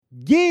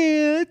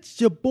Yeah,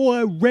 it's your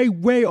boy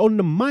Ray on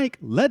the mic.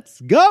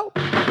 Let's go.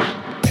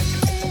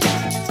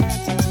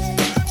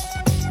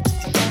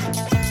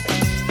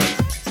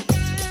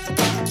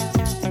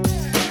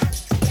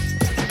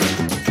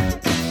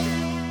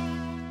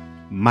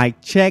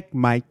 Mic check,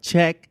 mic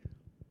check.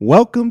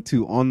 Welcome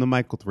to On the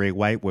Mic with Ray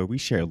White, where we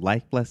share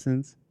life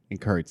lessons,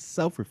 encourage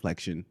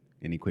self-reflection,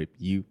 and equip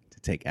you to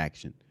take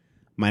action.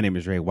 My name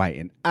is Ray White,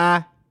 and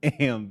I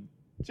am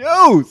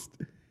juiced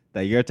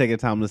that you're taking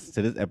time to listen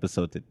to this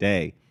episode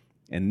today.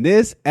 And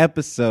this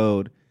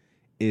episode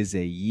is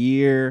a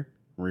year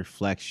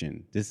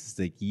reflection. This is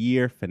the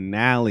year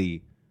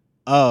finale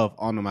of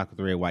On the Mic with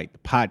Ray White, the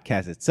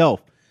podcast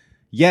itself.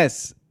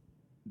 Yes,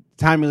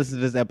 time you listen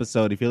to this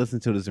episode, if you're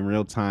listening to this in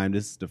real time,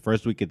 this is the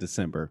first week of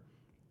December.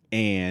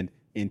 And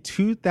in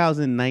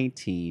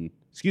 2018,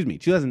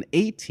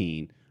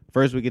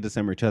 first week of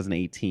December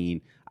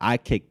 2018, I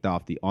kicked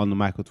off the On the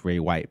Mic with Ray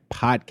White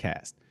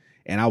podcast.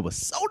 And I was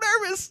so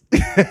nervous.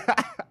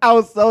 I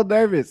was so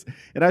nervous.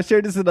 And I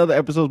shared this in other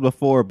episodes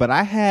before, but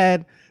I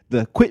had the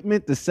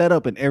equipment, the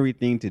setup, and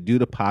everything to do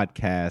the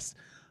podcast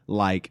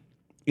like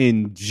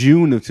in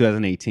June of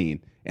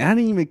 2018. And I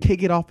didn't even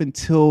kick it off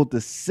until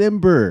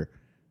December.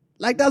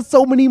 Like, that's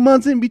so many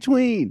months in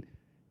between.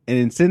 And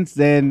then since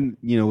then,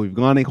 we've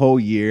gone a whole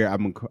year.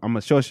 I'm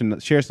going to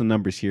share some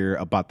numbers here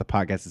about the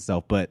podcast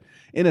itself. But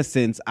in a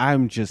sense,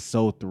 I'm just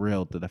so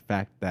thrilled to the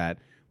fact that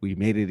we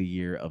made it a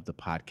year of the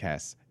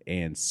podcast.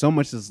 And so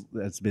much has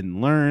been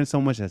learned, so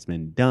much has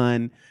been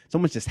done, so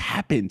much has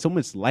happened, so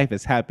much life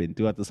has happened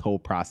throughout this whole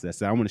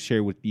process. And I want to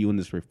share with you in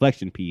this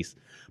reflection piece.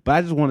 But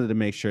I just wanted to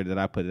make sure that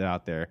I put it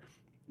out there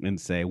and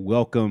say,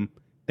 welcome.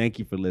 Thank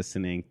you for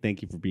listening.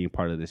 Thank you for being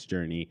part of this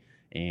journey.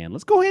 And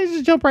let's go ahead and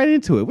just jump right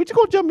into it. We're just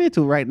going to jump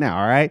into it right now,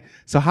 all right?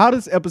 So how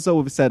this episode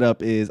will be set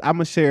up is I'm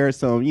going to share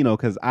some,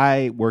 because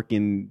I work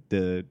in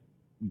the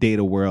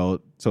data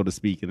world, so to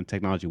speak, in the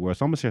technology world.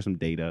 So I'm going to share some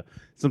data,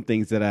 some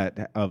things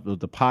that of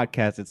the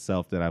podcast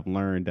itself that I've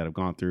learned, that I've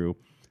gone through,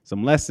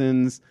 some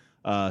lessons,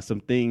 some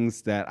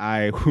things that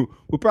I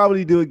will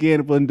probably do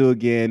again, wouldn't do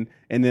again,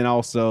 and then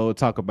also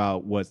talk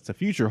about what the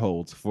future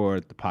holds for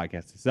the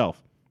podcast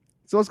itself.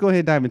 So let's go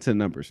ahead and dive into the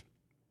numbers.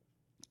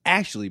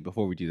 Actually,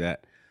 before we do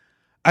that,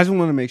 I just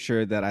want to make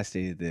sure that I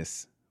stated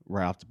this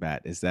right off the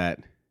bat, is that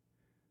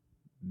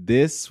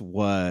this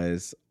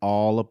was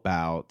all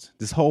about,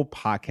 this whole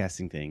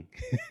podcasting thing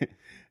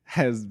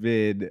has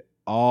been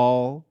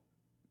all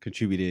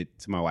contributed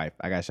to my wife.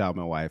 I got to shout out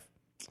my wife.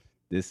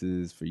 This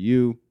is for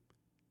you.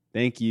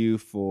 Thank you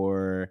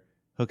for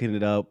hooking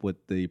it up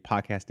with the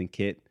podcasting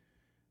kit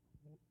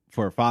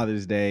for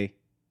Father's Day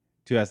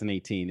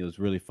 2018. It was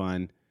really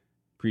fun.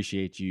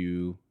 Appreciate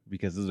you,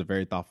 because this is a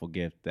very thoughtful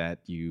gift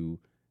that you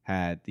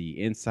had the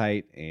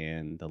insight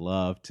and the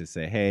love to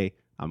say, hey,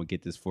 I'm going to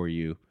get this for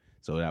you.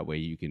 So that way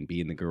you can be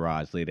in the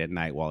garage late at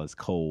night while it's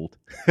cold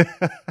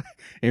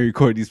and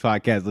record these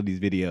podcasts or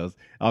these videos,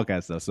 all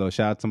kinds of stuff. So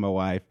shout out to my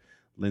wife,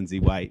 Lindsay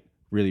White.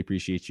 Really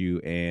appreciate you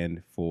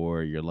and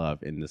for your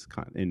love in this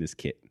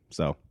kit.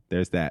 So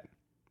there's that.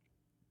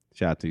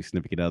 Shout out to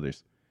significant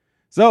others.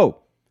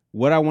 So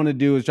what I want to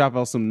do is drop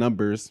out some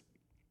numbers,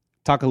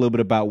 talk a little bit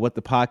about what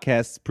the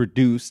podcast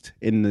produced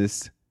in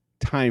this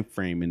time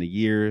frame in the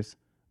years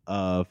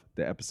of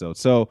the episode.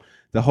 So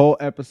the whole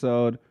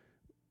episode,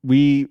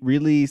 we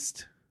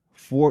released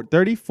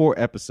 34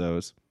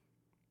 episodes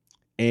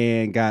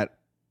and got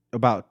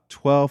about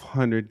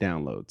 1,200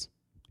 downloads.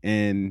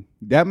 And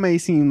that may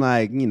seem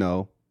like,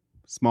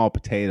 small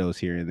potatoes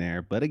here and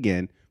there. But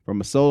again,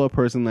 from a solo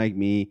person like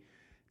me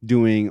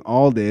doing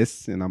all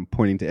this, and I'm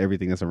pointing to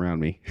everything that's around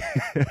me,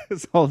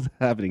 it's all that's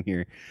happening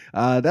here.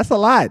 That's a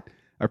lot.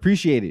 I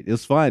appreciate it. It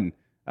was fun.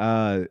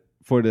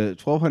 For the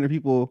 1,200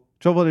 people,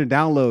 1,200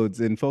 downloads,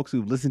 and folks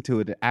who've listened to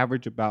it, the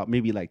average about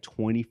maybe like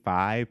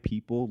 25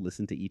 people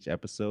listen to each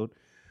episode.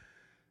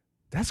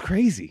 That's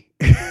crazy.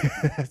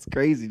 That's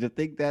crazy to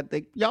think that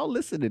y'all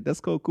listening. That's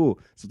cool.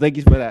 So thank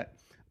you for that.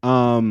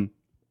 We'll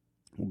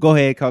go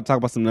ahead, talk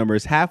about some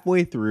numbers.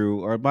 Halfway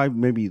through, or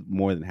maybe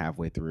more than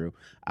halfway through,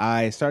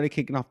 I started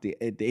kicking off the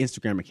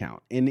Instagram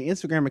account. And the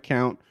Instagram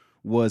account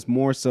was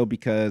more so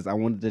because I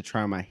wanted to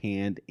try my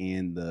hand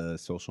in the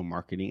social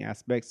marketing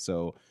aspect.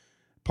 So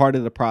part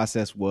of the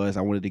process was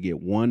I wanted to get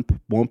one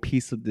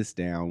piece of this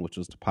down, which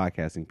was the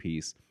podcasting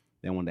piece.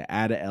 Then I wanted to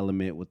add an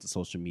element with the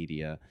social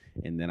media.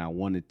 And then I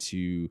wanted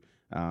to,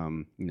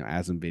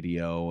 add some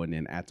video and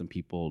then add some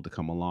people to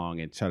come along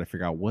and try to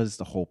figure out what does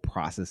the whole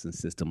process and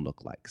system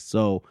look like.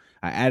 So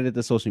I added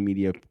the social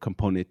media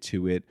component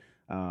to it,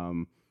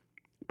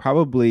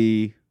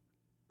 probably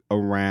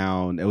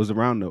around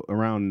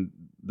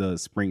the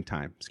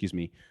springtime,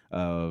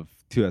 of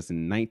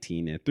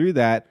 2019. And through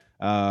that,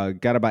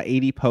 got about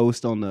 80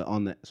 posts on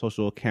the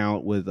social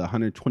account with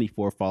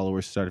 124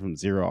 followers, started from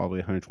 0 all the way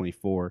to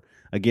 124.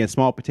 Again,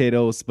 small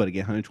potatoes, but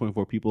again,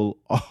 124 people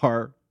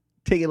are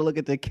taking a look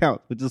at the account,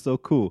 which is so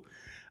cool.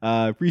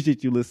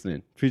 Appreciate you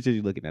listening. Appreciate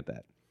you looking at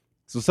that.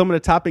 So some of the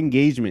top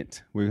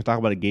engagement, we're going to talk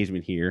about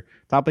engagement here.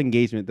 Top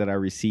engagement that I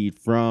received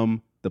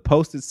from the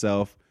post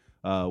itself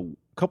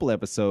couple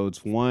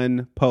episodes.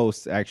 One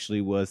post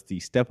actually was the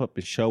Step Up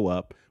and Show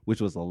Up,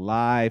 which was a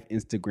live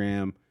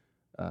Instagram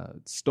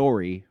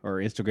story or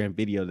Instagram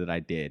video that I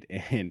did.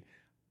 And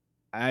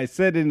I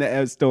said in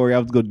the story I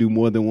was going to do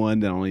more than one,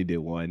 then I only did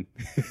one.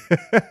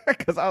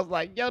 Because I was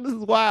like, yo, this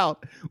is wild.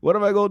 What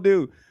am I going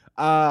to do?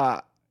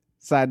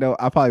 Side note,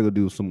 I'll probably go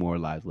do some more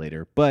lives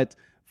later. But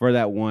for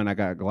that one, I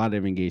got a lot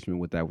of engagement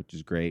with that, which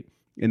is great.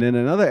 And then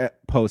another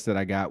post that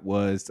I got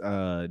was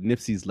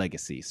Nipsey's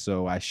legacy.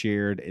 So I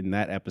shared in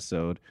that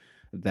episode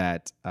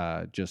that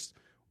just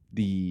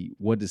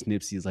what does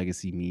Nipsey's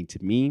legacy mean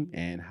to me,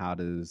 and how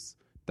does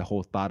the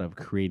whole thought of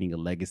creating a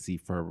legacy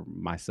for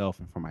myself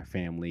and for my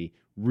family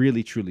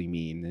really truly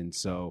mean. And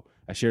so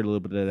I shared a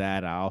little bit of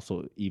that. I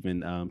also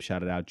even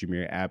shouted out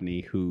Jameer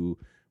Abney, who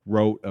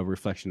wrote a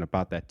reflection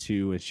about that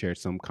too, and shared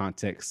some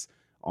context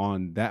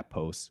on that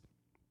post.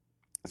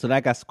 So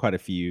that got quite a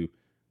few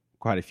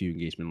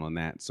engagement on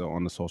that. So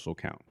on the social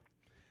account.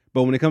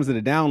 But when it comes to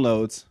the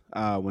downloads,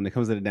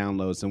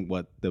 and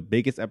what the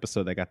biggest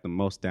episode that got the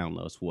most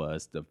downloads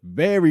was the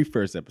very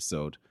first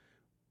episode,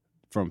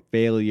 From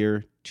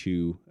Failure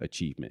to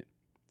Achievement.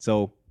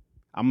 So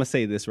I'm going to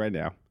say this right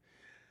now.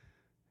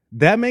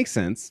 That makes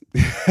sense.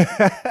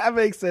 That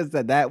makes sense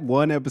that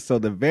one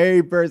episode, the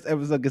very first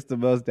episode, gets the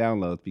most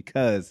downloads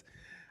because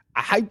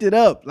I hyped it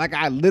up. Like,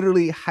 I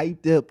literally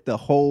hyped up the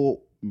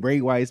whole Ray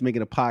White's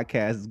making a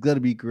podcast. It's going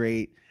to be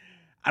great.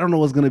 I don't know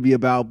what it's going to be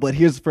about, but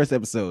here's the first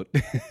episode.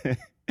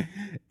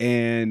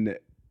 And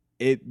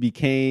it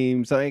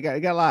became, so it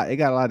got a lot of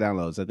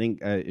downloads. I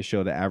think it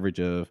showed an average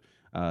of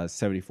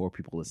 74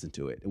 people listen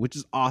to it, which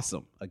is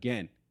awesome.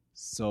 Again,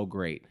 so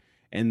great.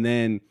 And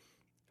then,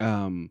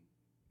 so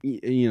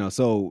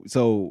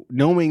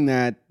knowing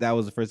that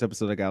was the first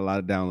episode that got a lot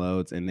of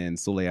downloads, and then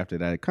slowly after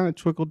that, it kind of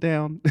trickled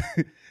down.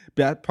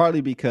 But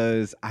partly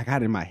because I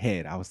got in my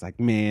head, I was like,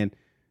 man,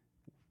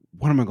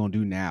 what am I going to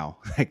do now?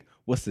 Like,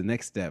 what's the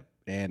next step?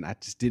 And I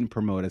just didn't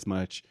promote as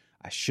much.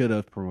 I should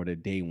have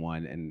promoted day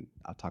one, and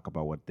I'll talk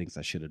about what things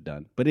I should have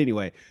done. But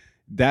anyway,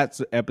 that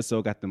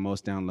episode got the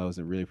most downloads,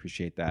 and really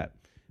appreciate that.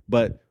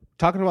 But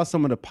talking about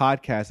some of the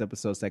podcast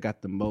episodes that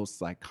got the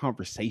most like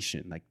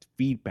conversation, like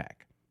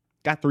feedback,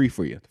 got 3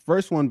 for you. The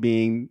first one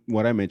being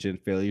what I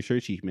mentioned, Failure to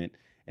Achievement.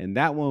 And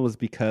that one was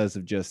because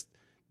of just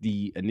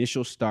the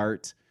initial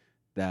start,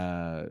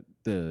 the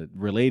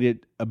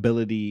related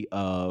ability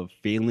of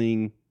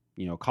failing,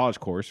 college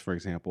course, for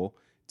example,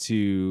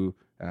 to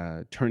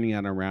turning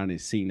that around and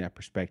seeing that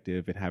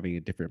perspective and having a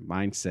different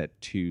mindset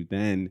to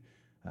then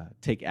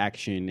take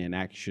action and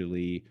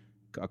actually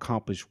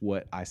accomplish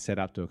what I set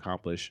out to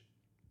accomplish.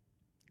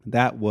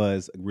 That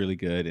was really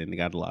good, and I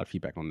got a lot of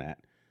feedback on that.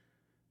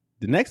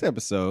 The next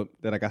episode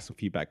that I got some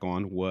feedback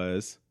on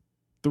was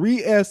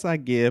 3 F's I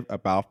give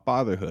about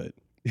fatherhood,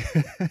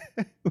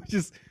 which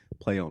is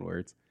play on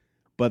words.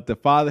 But the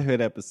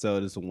fatherhood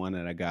episode is the one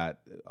that I got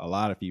a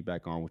lot of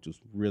feedback on, which was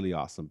really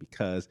awesome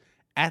because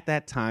at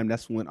that time,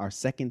 that's when our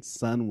second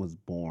son was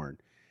born.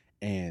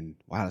 And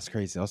wow, that's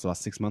crazy. That was about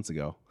 6 months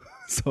ago.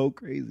 So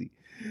crazy.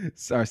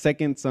 So our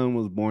second son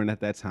was born at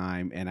that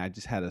time. And I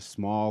just had a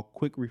small,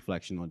 quick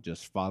reflection on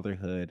just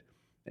fatherhood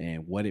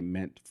and what it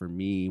meant for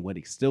me, what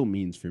it still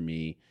means for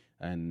me,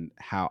 and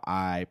how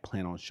I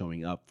plan on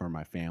showing up for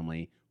my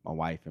family, my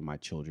wife, and my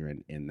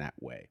children in that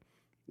way.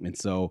 And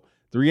so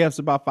 3 F's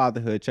about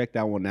fatherhood. Check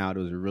that one out.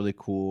 It was really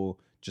cool.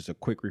 Just a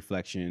quick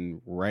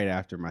reflection right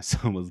after my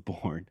son was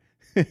born.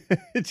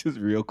 It's just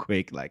real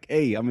quick. Like,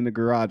 hey, I'm in the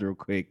garage real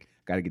quick.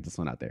 Got to get this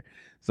one out there.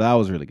 So that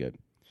was really good.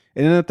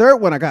 And then the third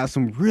one I got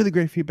some really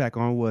great feedback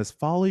on was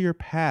Follow Your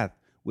Path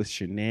with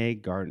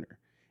Shanae Gardner.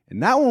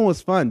 And that one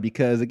was fun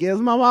because, again, it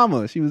was my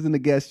mama. She was in the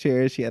guest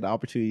chair. She had the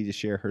opportunity to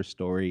share her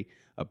story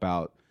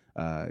about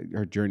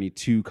her journey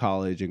to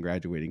college and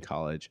graduating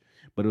college.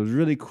 But it was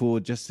really cool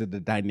just the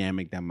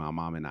dynamic that my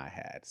mom and I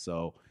had.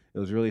 So it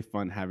was really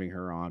fun having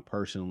her on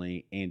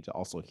personally and to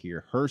also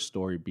hear her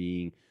story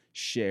being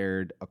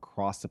shared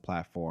across the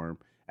platform,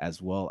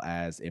 as well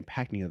as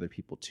impacting other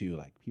people too,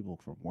 like people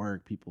from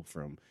work, people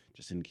from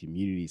just in the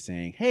community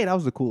saying, hey, that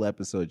was a cool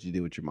episode you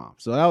did with your mom.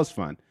 So that was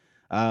fun.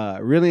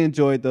 Really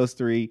enjoyed those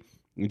 3.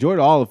 Enjoyed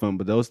all of them,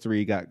 but those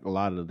 3 got a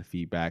lot of the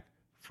feedback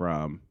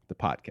from the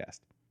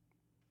podcast.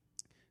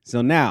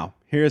 So now,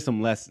 here are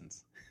some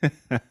lessons.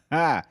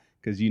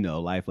 Because,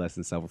 life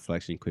lessons,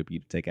 self-reflection, equip you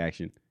to take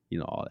action,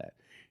 all that.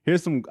 I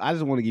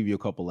just want to give you a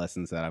couple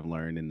lessons that I've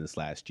learned in this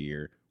last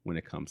year when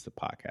it comes to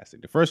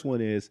podcasting. The first one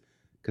is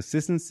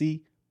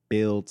consistency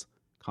builds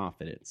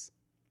confidence.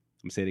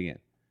 I'm going to say it again.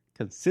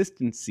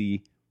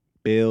 Consistency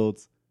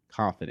builds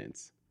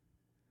confidence.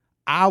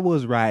 I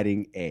was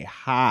riding a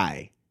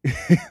high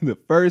the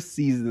first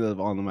season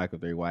of On the Mic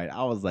with Ray White.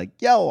 I was like,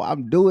 yo,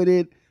 I'm doing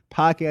it.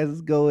 Podcast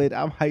is going.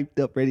 I'm hyped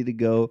up, ready to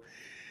go.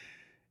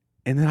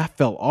 And then I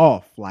fell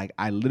off. Like,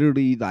 I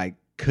literally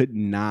could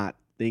not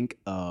think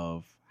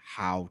of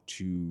how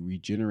to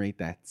regenerate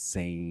that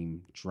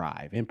same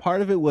drive. And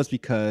part of it was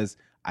because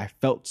I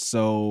felt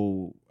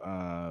so,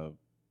 I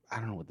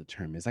don't know what the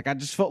term is. I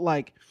just felt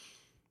like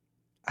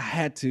I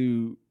had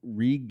to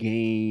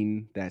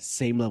regain that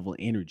same level of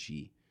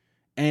energy.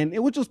 And it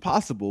was just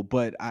possible,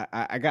 but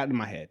I got in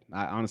my head.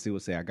 I honestly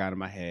would say I got in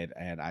my head,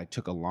 and I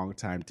took a long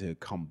time to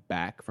come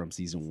back from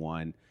season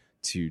 1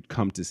 to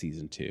come to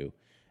season 2.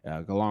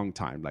 A long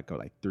time, like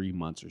 3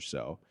 months or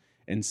so.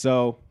 And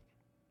so,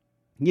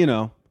 you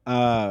know,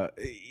 and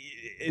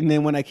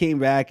then when I came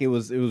back, it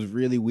was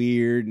really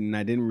weird, and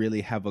I didn't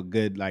really have a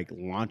good like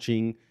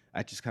launching.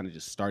 I just kind of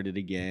just started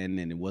again,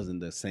 and it wasn't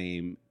the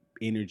same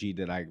energy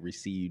that I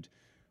received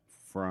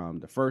from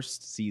the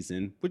first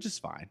season, which is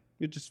fine.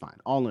 It's just fine.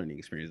 All learning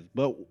experiences.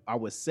 But I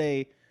would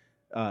say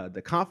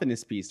the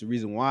confidence piece, the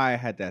reason why I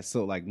had that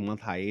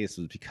month hiatus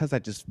was because I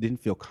just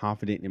didn't feel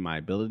confident in my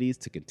abilities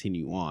to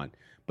continue on.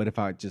 But if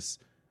I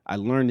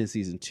learned in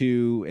season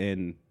 2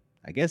 and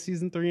I guess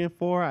season 3 and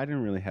 4, I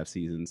didn't really have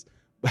seasons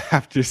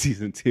after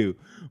season 2.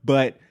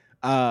 But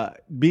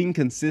being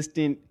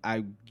consistent, I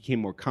became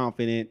more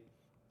confident.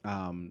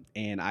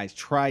 And I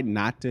tried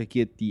not to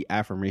get the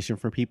affirmation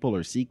from people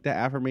or seek that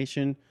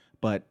affirmation.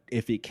 But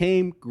if it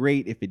came,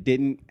 great. If it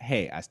didn't,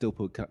 hey, I still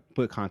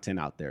put content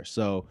out there.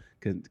 So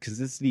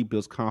consistency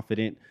builds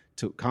confidence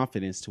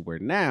to where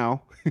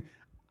now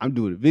I'm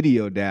doing a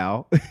video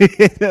now.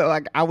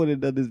 Like I would have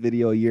done this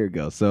video a year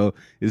ago. So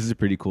this is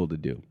pretty cool to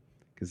do.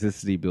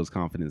 Consistency builds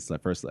confidence. The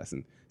first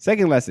lesson.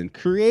 Second lesson,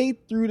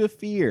 create through the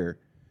fear.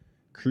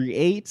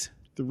 Create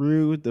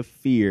through the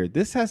fear.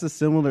 This has a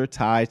similar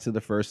tie to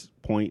the first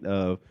point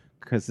of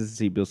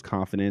consistency builds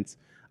confidence.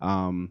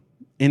 In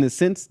the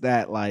sense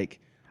that like,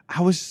 I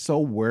was so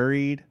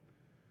worried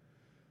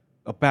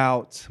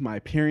about my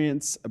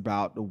appearance,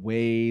 about the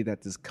way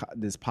that this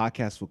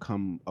podcast would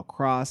come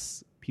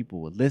across,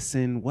 people would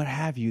listen, what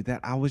have you, that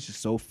I was just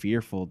so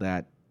fearful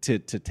that to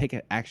take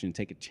an action,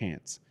 take a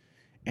chance.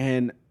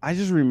 And I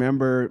just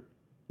remember,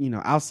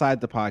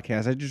 outside the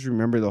podcast, I just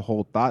remember the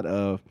whole thought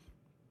of,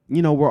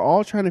 we're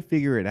all trying to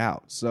figure it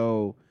out.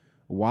 So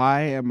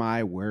why am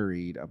I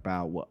worried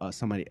about what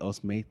somebody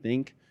else may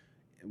think?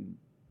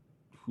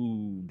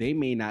 Who they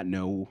may not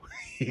know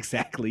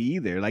exactly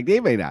either. Like they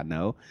may not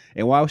know.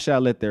 And why should I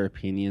let their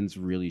opinions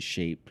really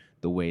shape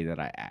the way that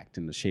I act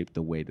and shape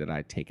the way that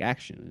I take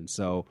action? And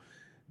so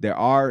there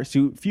are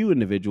few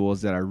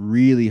individuals that I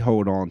really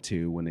hold on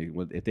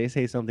to if they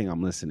say something,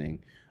 I'm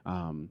listening.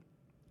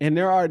 And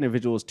there are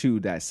individuals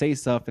too that say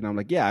stuff and I'm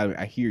like, yeah,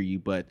 I hear you,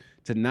 but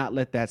to not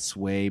let that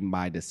sway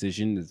my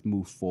decision is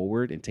move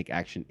forward and take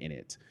action in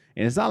it.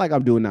 And it's not like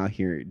I'm doing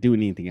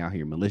anything out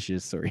here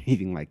malicious or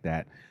anything like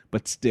that.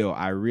 But still,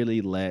 I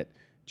really let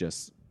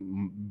just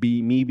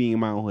be me being in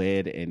my own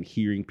head and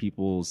hearing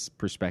people's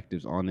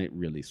perspectives on it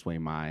really sway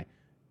my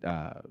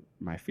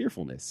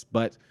fearfulness.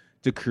 But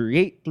to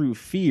create through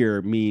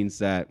fear means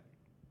that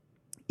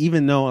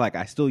even though like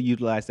I still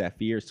utilize that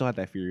fear, still have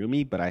that fear in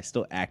me, but I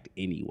still act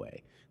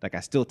anyway. Like I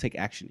still take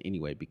action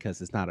anyway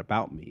because it's not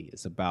about me.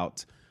 It's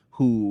about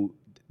who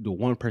the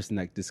one person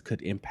that this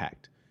could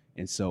impact.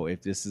 And so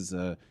if this is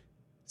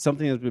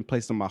something that's been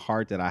placed on my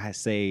heart that I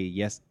say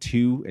yes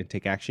to and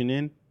take action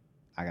in,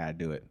 I got to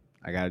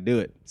do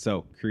it.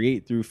 So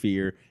create through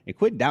fear and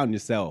quit doubting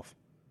yourself.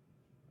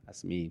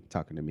 That's me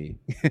talking to me.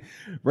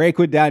 Ray,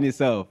 quit doubting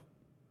yourself.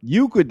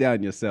 You quit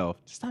doubting yourself.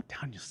 Just stop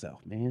doubting yourself,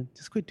 man.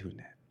 Just quit doing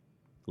that.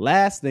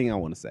 Last thing I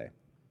want to say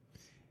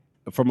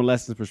from a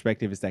lessons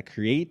perspective is that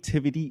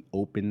creativity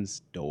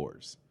opens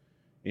doors.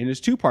 And there's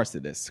two parts to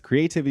this.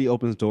 Creativity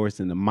opens doors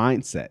in the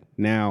mindset.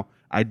 Now,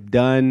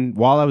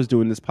 while I was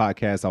doing this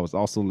podcast, I was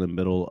also in the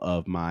middle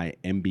of my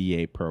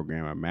MBA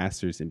program, a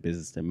Master's in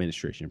Business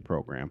Administration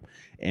program.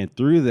 And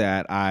through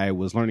that, I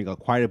was learning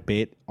quite a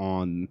bit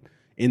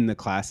in the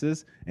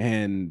classes.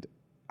 And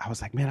I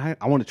was like, man,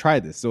 I want to try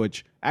this. So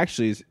it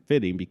actually is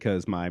fitting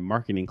because my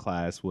marketing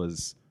class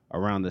was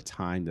around the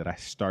time that I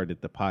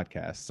started the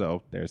podcast.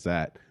 So there's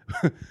that.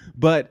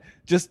 But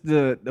just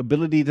the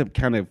ability to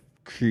kind of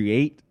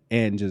create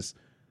and just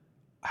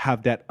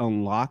have that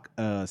unlock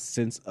a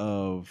sense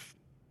of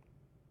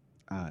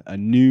a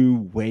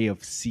new way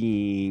of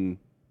seeing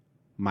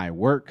my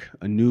work,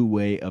 a new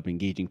way of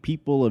engaging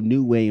people, a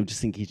new way of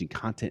just engaging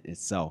content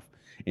itself,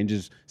 and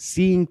just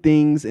seeing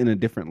things in a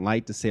different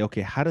light to say,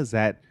 okay, how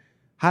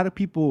do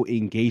people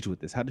engage with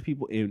this? How do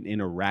people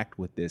interact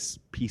with this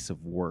piece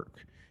of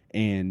work?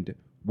 And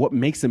what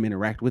makes them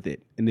interact with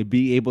it? And to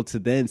be able to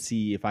then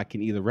see if I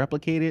can either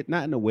replicate it,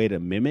 not in a way to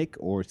mimic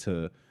or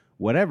to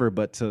whatever,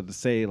 but to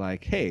say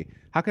like, hey,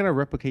 how can I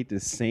replicate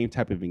this same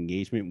type of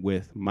engagement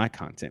with my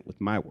content, with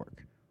my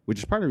work? Which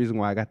is part of the reason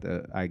why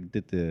I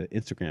did the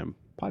Instagram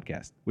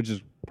podcast, which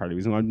is part of the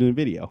reason why I'm doing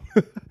video.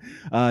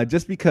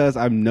 Just because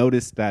I've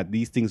noticed that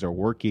these things are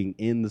working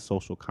in the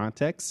social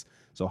context.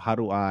 So how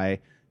do I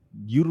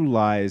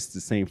utilize the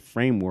same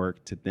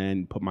framework to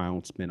then put my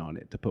own spin on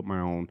it, to put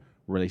my own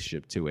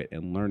relationship to it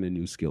and learn a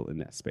new skill in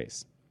that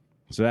space?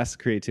 So that's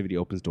creativity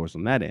opens doors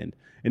on that end.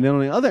 And then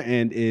on the other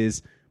end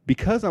is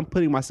because I'm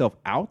putting myself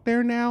out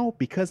there now,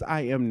 because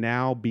I am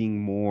now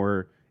being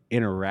more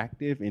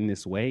interactive in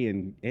this way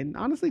and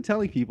honestly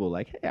telling people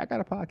like, hey, I got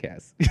a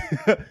podcast.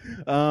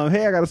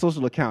 Hey, I got a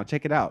social account.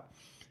 Check it out.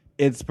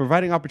 It's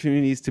providing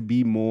opportunities to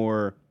be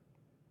more,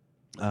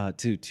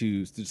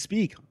 to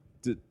speak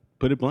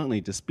put it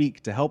bluntly, to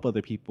speak, to help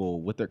other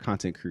people with their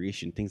content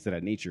creation, things of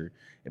that nature.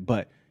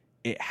 But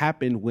it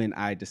happened when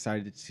I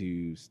decided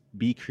to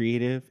be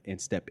creative and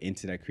step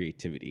into that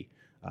creativity.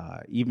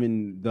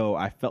 Even though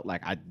I felt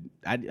like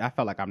I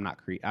felt like I'm not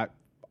I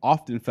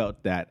often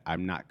felt that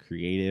I'm not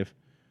creative.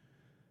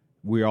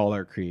 We all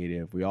are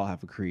creative. We all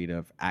have a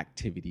creative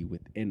activity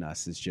within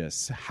us. It's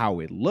just how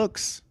it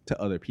looks to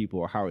other people,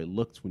 or how it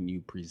looks when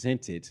you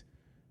present it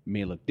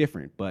may look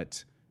different.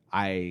 But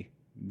I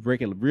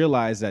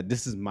realize that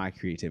this is my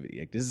creativity.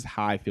 Like, this is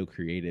how I feel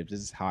creative. This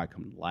is how I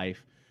come to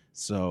life.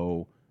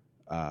 So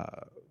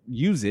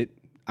use it.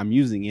 I'm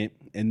using it,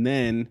 and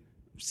then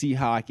see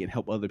how I can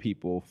help other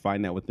people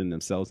find that within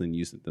themselves and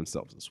use it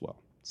themselves as well.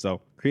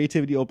 So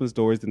creativity opens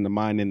doors in the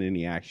mind and in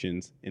the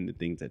actions and the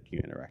things that you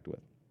interact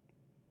with.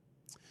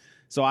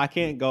 So I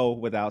can't go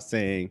without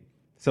saying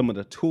some of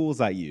the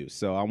tools I use.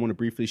 So I want to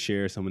briefly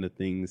share some of the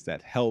things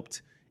that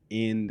helped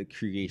in the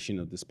creation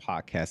of this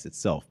podcast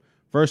itself.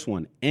 First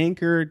one,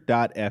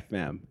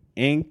 Anchor.fm.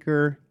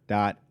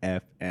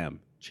 Anchor.fm.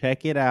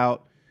 Check it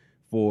out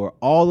for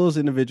all those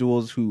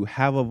individuals who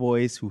have a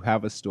voice, who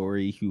have a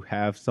story, who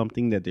have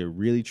something that they're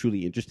really,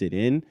 truly interested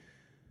in.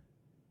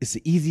 It's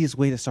the easiest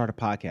way to start a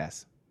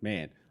podcast.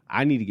 Man,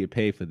 I need to get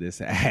paid for this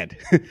ad.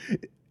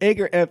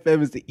 Anchor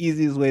FM is the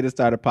easiest way to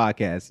start a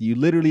podcast. You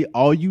literally,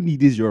 all you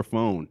need is your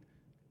phone.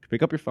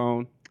 Pick up your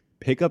phone,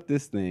 pick up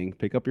this thing,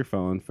 pick up your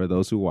phone for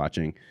those who are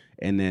watching,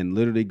 and then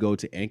literally go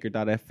to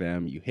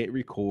Anchor.fm. You hit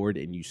record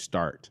and you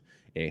start.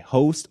 It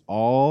hosts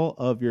all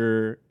of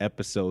your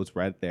episodes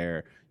right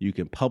there. You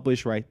can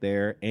publish right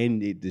there,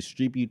 and it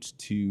distributes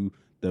to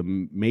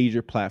the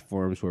major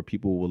platforms where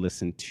people will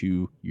listen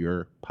to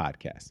your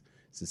podcast.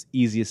 It's the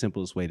easiest,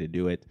 simplest way to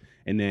do it.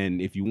 And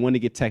then if you want to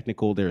get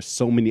technical, there's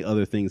so many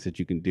other things that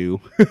you can do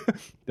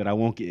that I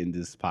won't get in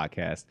this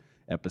podcast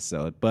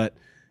episode. But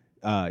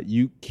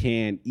you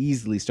can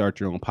easily start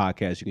your own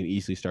podcast. You can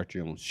easily start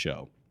your own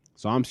show.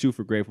 So I'm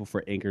super grateful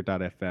for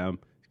Anchor.fm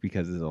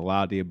because it's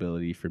allowed the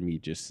ability for me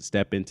just to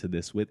step into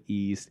this with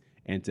ease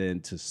and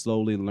then to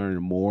slowly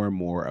learn more and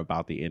more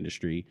about the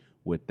industry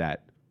with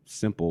that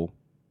simple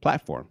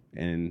platform.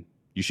 And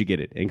you should get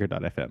it,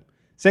 Anchor.fm.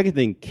 Second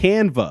thing,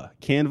 Canva.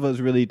 Canva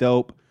is really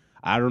dope.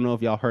 I don't know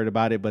if y'all heard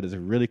about it, but it's a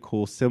really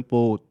cool,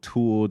 simple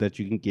tool that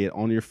you can get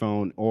on your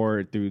phone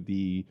or through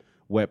the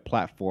web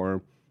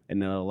platform.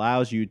 And it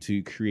allows you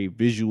to create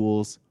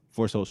visuals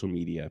for social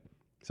media.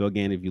 So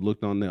again, if you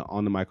looked on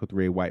the Michael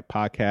 3 White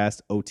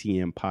podcast,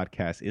 OTM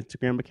podcast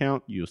Instagram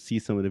account, you'll see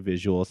some of the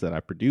visuals that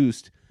I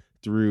produced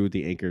through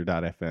the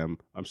Anchor.fm,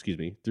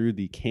 through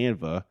the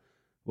Canva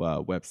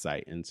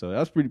website. And so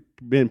that's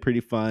been pretty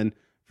fun,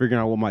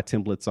 figuring out what my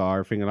templates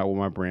are, figuring out what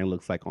my brand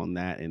looks like on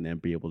that, and then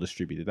be able to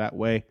distribute it that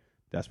way.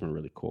 That's been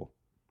really cool.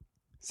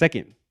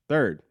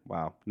 Third,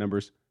 wow,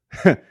 numbers.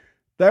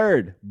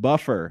 Third,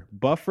 Buffer.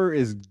 Buffer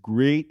is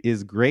great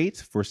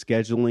for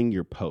scheduling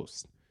your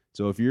posts.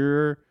 So if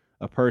you're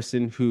a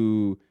person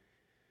who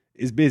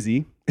is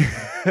busy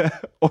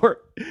or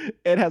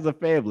it has a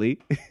family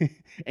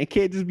and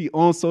can't just be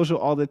on social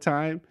all the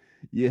time,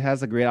 it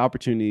has a great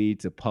opportunity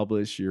to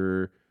publish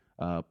your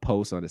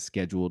posts on a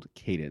scheduled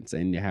cadence.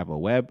 And you have a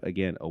web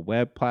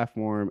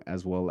platform,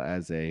 as well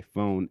as a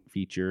phone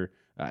feature,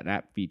 an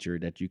app feature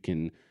that you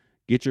can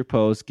get your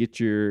posts, get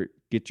your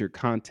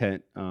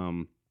content,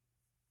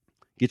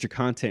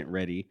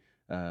 ready,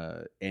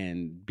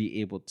 and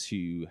be able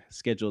to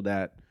schedule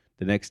that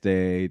the next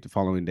day, the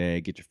following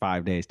day, get your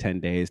 5 days, 10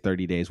 days,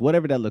 30 days,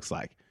 whatever that looks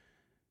like.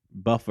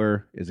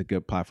 Buffer is a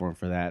good platform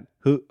for that.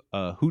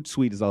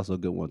 Hootsuite is also a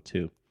good one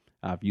too.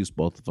 I've used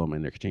both of them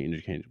and they're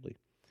interchangeably.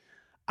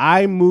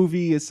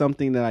 iMovie is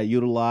something that I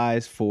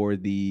utilize for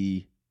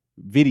the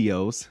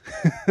videos.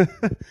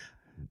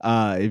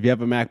 If you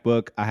have a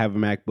MacBook, I have a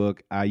MacBook.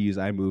 I use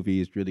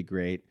iMovie. It's really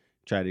great.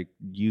 Try to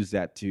use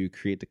that to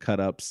create the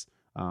cut-ups,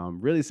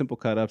 really simple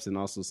cut-ups, and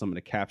also some of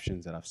the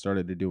captions that I've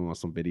started to do on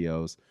some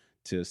videos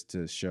just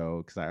to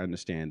show, because I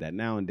understand that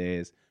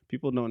nowadays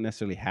people don't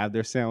necessarily have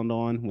their sound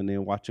on when they're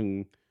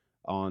watching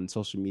on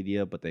social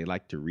media, but they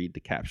like to read the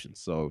captions.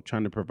 So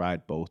trying to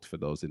provide both for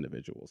those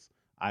individuals.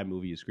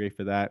 iMovie is great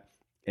for that.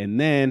 And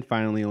then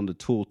finally on the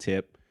tool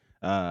tip,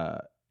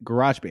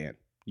 GarageBand.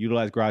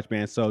 Utilize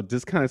GarageBand. So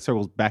this kind of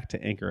circles back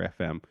to Anchor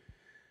FM.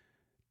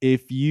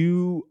 If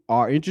you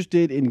are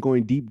interested in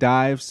going deep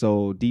dive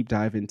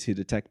into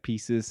the tech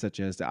pieces, such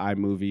as the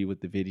iMovie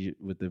with the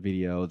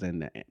videos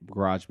and the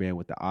GarageBand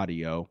with the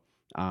audio,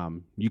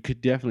 you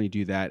could definitely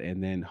do that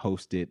and then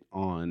host it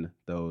on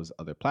those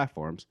other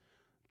platforms.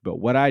 But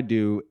what I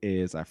do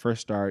is I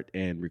first start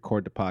and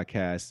record the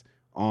podcast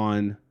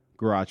on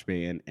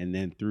GarageBand, and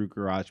then through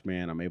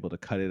GarageBand, I'm able to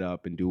cut it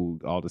up and do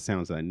all the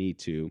sounds that I need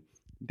to,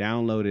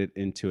 download it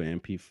into an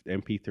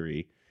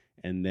MP3,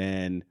 and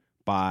then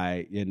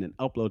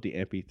upload the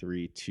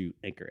MP3 to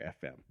Anchor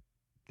FM.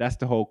 That's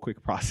the whole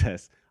quick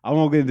process. I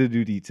won't get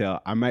into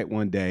detail. I might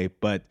one day,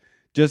 but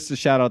just to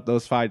shout out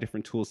those 5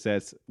 different tool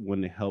sets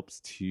when it helps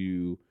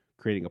to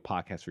creating a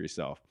podcast for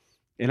yourself.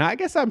 And I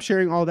guess I'm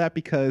sharing all that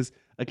because,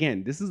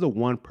 again, this is a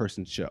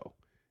one-person show.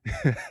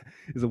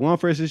 It's a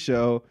one-person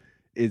show.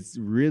 it's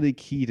really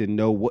key to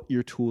know what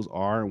your tools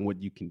are and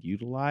what you can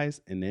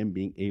utilize, and then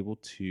being able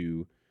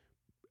to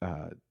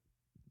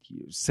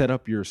set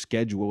up your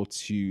schedule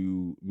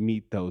to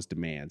meet those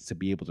demands, to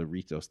be able to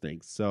reach those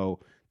things. So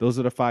those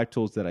are the 5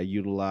 tools that I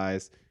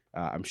utilize.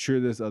 I'm sure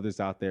there's others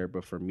out there,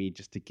 but for me,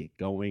 just to get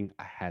going,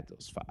 I had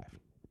those 5.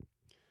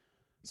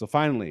 So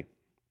finally,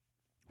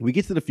 we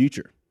get to the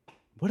future.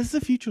 What does the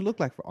future look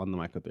like for On the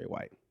Mic with Ray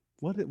White?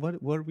 What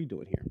are we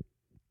doing here?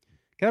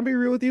 Can I be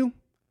real with you?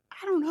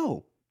 I don't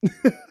know.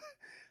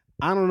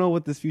 I don't know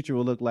what this future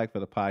will look like for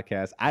the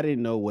podcast. I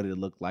didn't know what it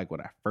looked like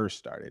when I first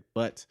started,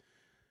 but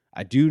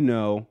I do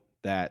know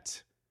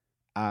that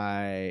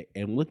I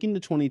am looking to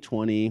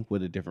 2020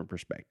 with a different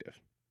perspective.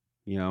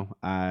 You know,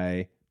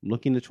 I'm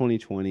looking to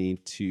 2020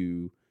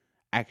 to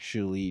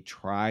actually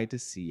try to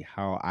see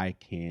how I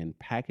can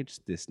package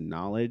this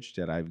knowledge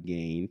that I've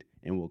gained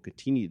and will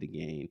continue to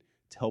gain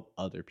to help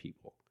other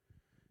people.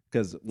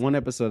 Because one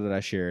episode that I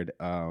shared,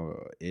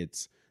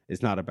 it's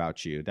not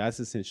about you. That's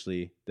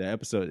essentially the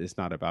episode. It's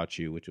not about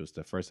you, which was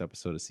the first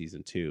episode of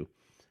season 2.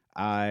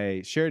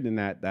 I shared in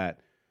that,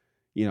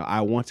 you know,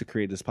 I want to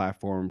create this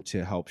platform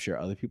to help share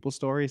other people's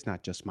stories,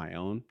 not just my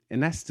own.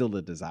 And that's still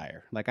the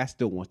desire. Like, I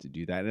still want to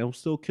do that, and I'll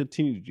still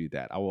continue to do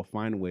that. I will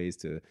find ways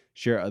to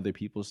share other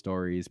people's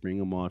stories, bring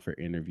them on for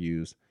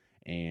interviews,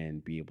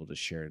 and be able to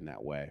share in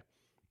that way.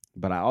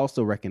 But I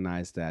also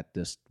recognize that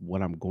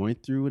what I'm going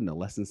through and the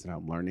lessons that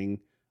I'm learning,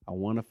 I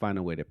want to find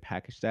a way to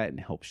package that and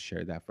help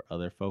share that for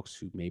other folks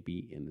who may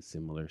be in a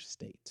similar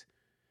state.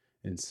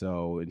 And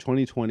so in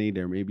 2020,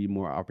 there may be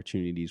more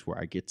opportunities where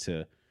I get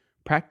to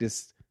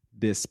practice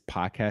this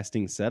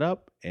podcasting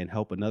setup and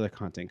help another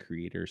content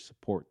creator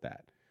support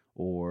that,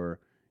 or,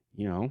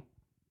 you know,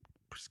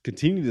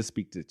 continue to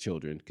speak to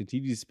children,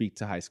 continue to speak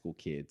to high school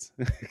kids,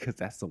 because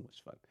that's so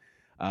much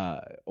fun,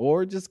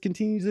 or just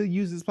continue to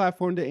use this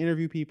platform to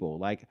interview people.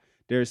 Like,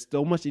 there's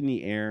so much in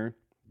the air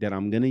that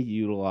I'm going to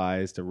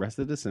utilize the rest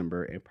of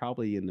December and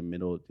probably in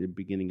the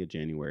beginning of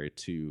January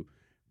to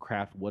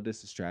craft what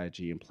is the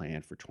strategy and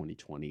plan for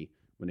 2020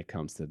 when it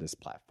comes to this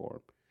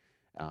platform.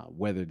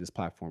 Whether this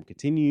platform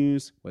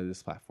continues, whether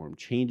this platform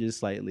changes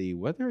slightly,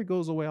 whether it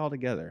goes away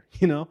altogether,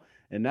 you know,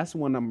 and that's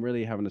when I'm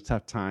really having a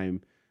tough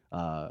time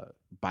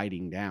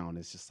biting down.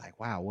 It's just like,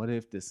 wow, what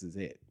if this is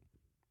it?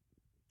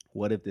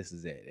 What if this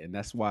is it? And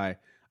that's why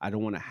I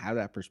don't want to have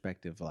that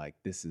perspective like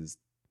this is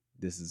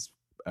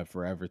a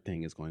forever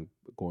thing is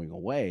going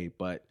away.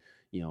 But,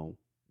 you know,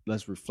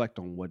 let's reflect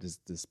on what has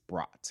this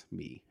brought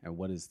me and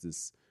what is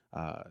this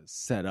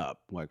set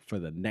up like for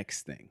the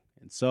next thing.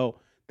 And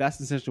so that's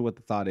essentially what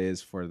the thought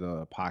is for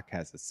the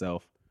podcast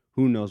itself.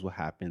 Who knows what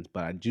happens,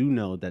 but I do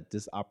know that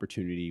this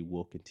opportunity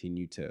will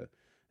continue to,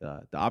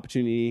 the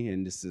opportunity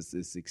and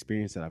this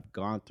experience that I've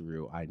gone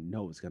through, I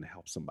know it's going to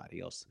help somebody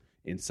else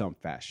in some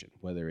fashion,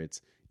 whether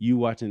it's you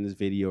watching this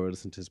video or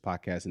listening to this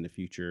podcast in the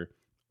future,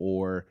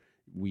 or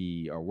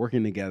we are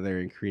working together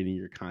and creating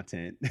your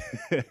content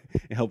and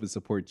helping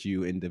support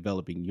you in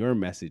developing your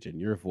message and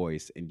your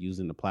voice and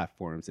using the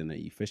platforms in an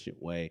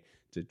efficient way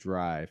to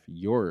drive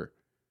your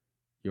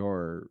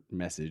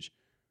message.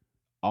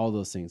 All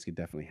those things could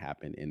definitely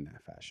happen in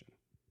that fashion.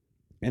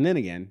 And then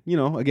again,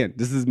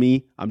 this is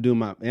me. I'm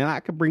doing and I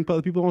could bring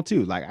other people on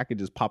too. Like, I could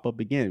just pop up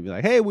again and be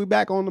like, hey, we're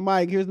back on the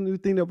mic. Here's the new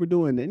thing that we're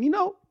doing. And,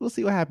 we'll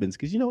see what happens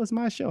because, it's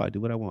my show. I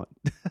do what I want.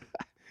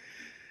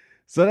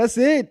 So that's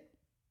it.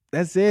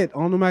 That's it.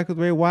 On the Mic with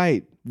Ray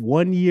White.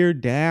 1 year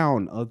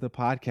down of the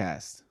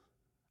podcast.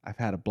 I've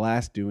had a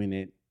blast doing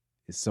it.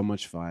 It's so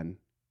much fun.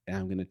 And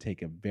I'm going to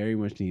take a very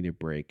much needed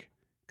break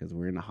because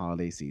we're in the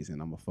holiday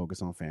season. I'm going to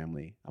focus on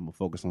family. I'm going to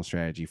focus on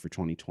strategy for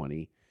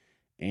 2020.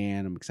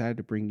 And I'm excited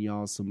to bring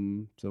y'all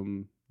some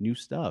new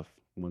stuff.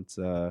 Once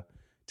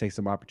take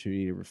some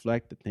opportunity to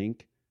reflect, to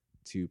think,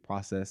 to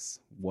process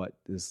what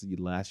this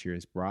last year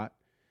has brought,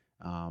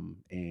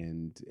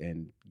 and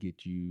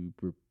get you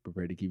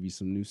prepared to give you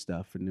some new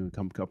stuff for the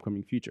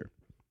upcoming future.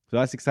 So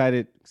that's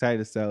excited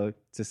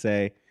to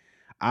say.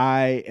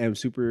 I am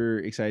super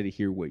excited to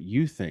hear what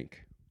you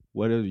think.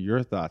 What are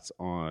your thoughts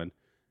on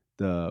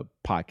the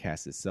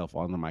podcast itself,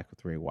 On the Mic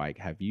with Ray White?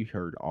 Have you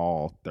heard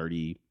all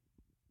 30?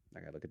 I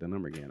gotta look at the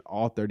number again.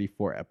 All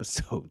 34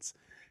 episodes.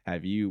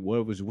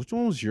 Which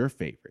one was your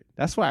favorite?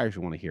 That's what I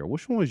actually want to hear.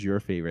 Which one was your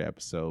favorite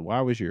episode?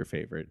 Why was your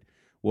favorite?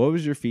 What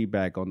was your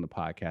feedback on the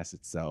podcast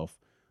itself?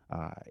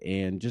 I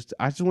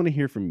just want to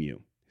hear from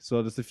you.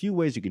 So there's a few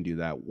ways you can do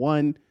that.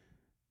 One,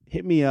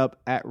 hit me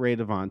up at Ray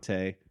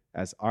Devante.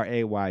 That's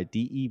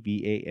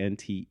RayDevante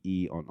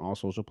on all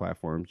social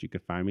platforms. You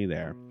can find me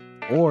there.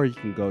 Or you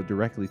can go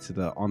directly to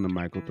the On the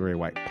Mic with Ray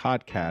White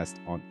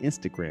podcast on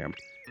Instagram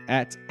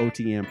at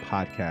OTM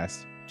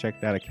Podcast. Check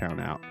that account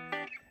out.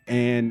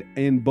 And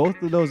in both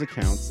of those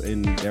accounts,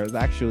 and there's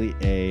actually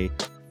a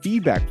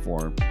feedback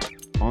form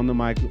on the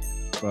mic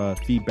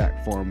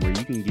feedback form where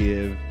you can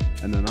give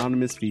an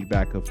anonymous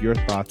feedback of your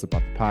thoughts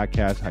about the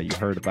podcast, how you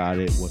heard about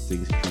it, what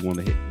things you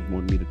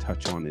want me to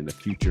touch on in the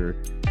future.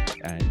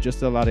 and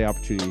just allow the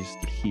opportunities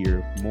to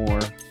hear more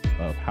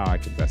of how I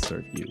can best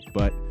serve you.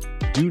 But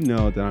do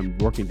know that I'm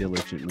working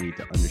diligently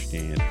to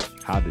understand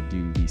how to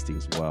do these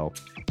things well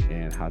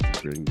and how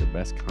to bring the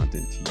best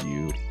content to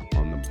you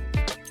on the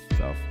mic.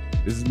 So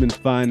this has been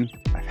fun.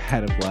 I've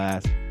had a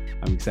blast.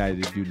 I'm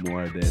excited to do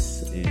more of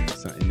this in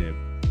a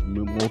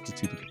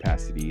multitude of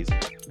capacities.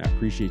 And I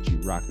appreciate you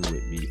rocking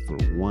with me for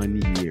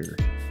 1 year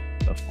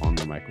of On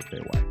the Mic with Trey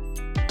White.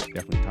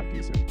 Definitely talk to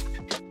you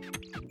soon.